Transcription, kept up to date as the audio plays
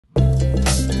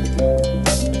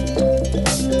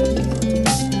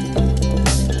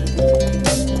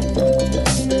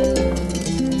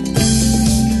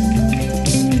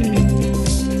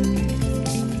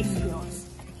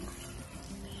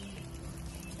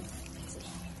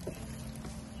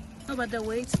No, but the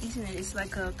way it's eating it is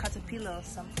like a caterpillar or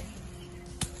something.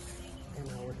 Then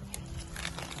I would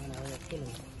kill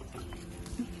it.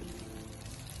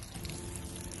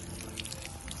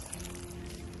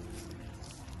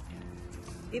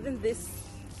 Even this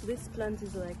plant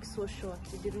is like so short.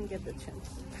 You didn't get the chance.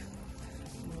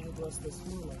 No, it was the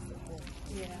smallest of all.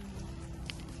 Yeah.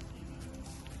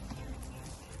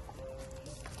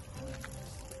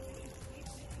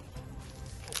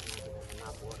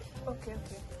 Okay.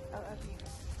 I'll add you.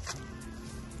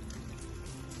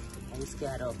 Are you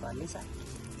scared of lizard?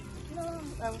 No,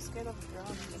 I was scared of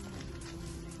brown.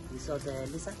 You saw the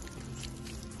lizard?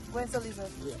 Where's the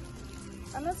lizard? Yeah.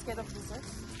 I'm not scared of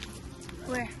lizards.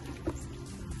 Where?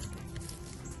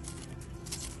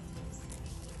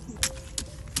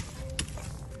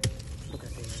 Look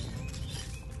at this.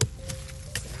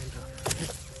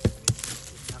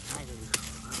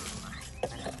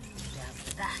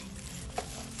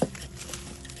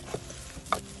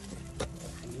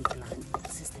 The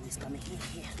system is coming in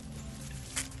here.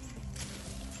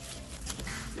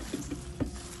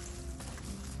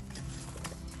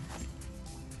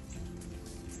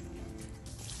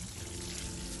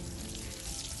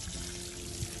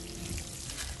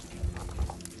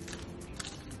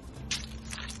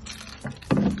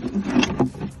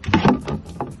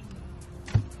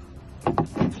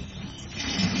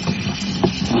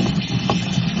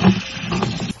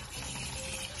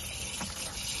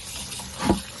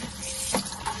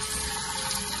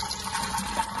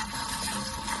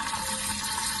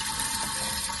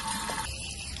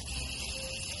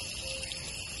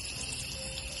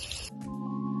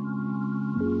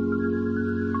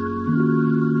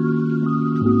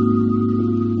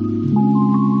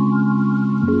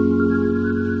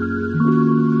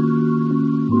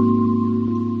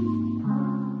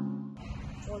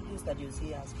 That you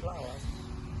see as flowers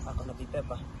are gonna be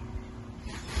pepper.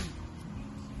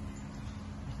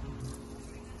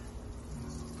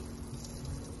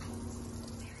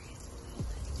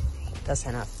 That's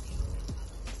enough.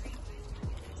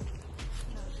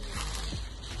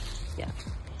 Yeah.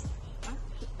 Huh?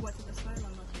 What is the smile or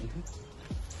not?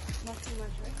 Not too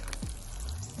much, right?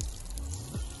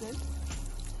 Good.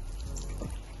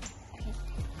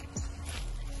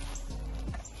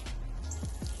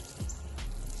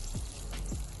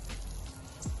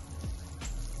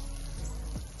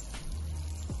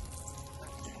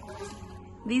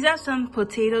 These are some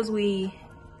potatoes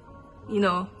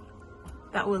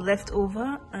that were left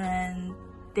over, and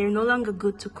they're no longer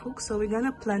good to cook, so we're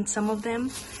gonna plant some of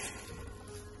them.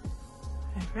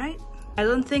 All right. I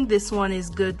don't think this one is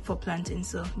good for planting,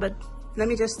 but let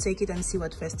me just take it and see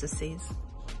what Festus says.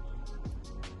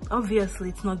 Obviously,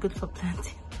 it's not good for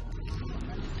planting.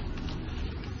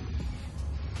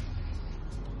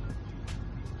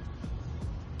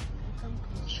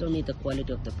 Show me the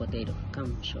quality of the potato.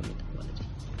 Come, show me the quality.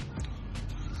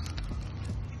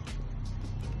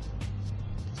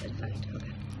 Certified,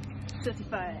 okay.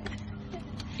 Certified.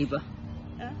 Deeper.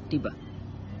 Huh? Deeper.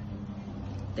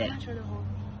 There. I'm not sure the whole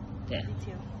There.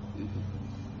 detail.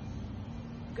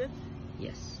 Good?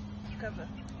 Yes. Cover.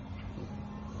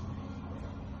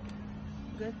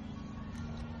 Good?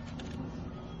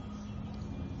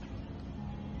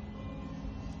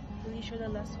 Will you show the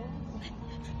last hole?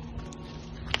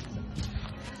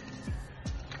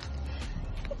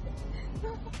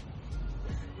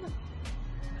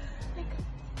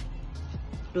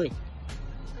 Do it.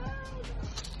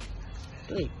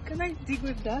 Do it. Can I dig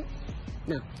with that?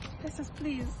 No. Festus,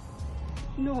 please.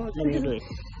 No. Let me do it.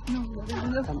 No, there's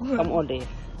enough room. Come all the.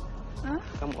 Huh?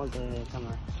 Come all the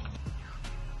camera.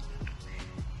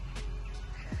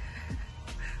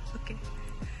 Okay.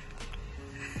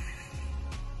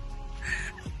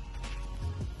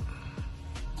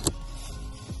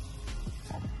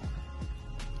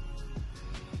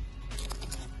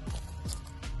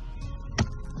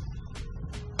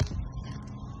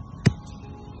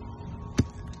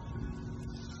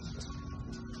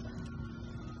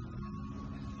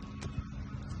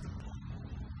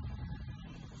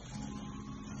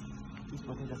 These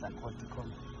potatoes are called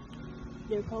tikoni.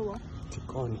 They're called what?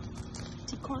 Tikoni.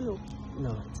 Tikono.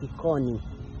 No, tikoni.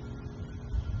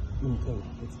 In Kenya,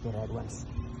 it's the red ones.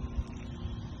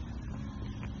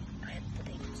 Red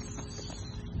potatoes.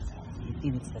 You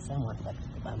think it's the same one, but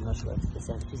I'm not sure it's the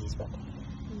same species, but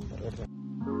the red one.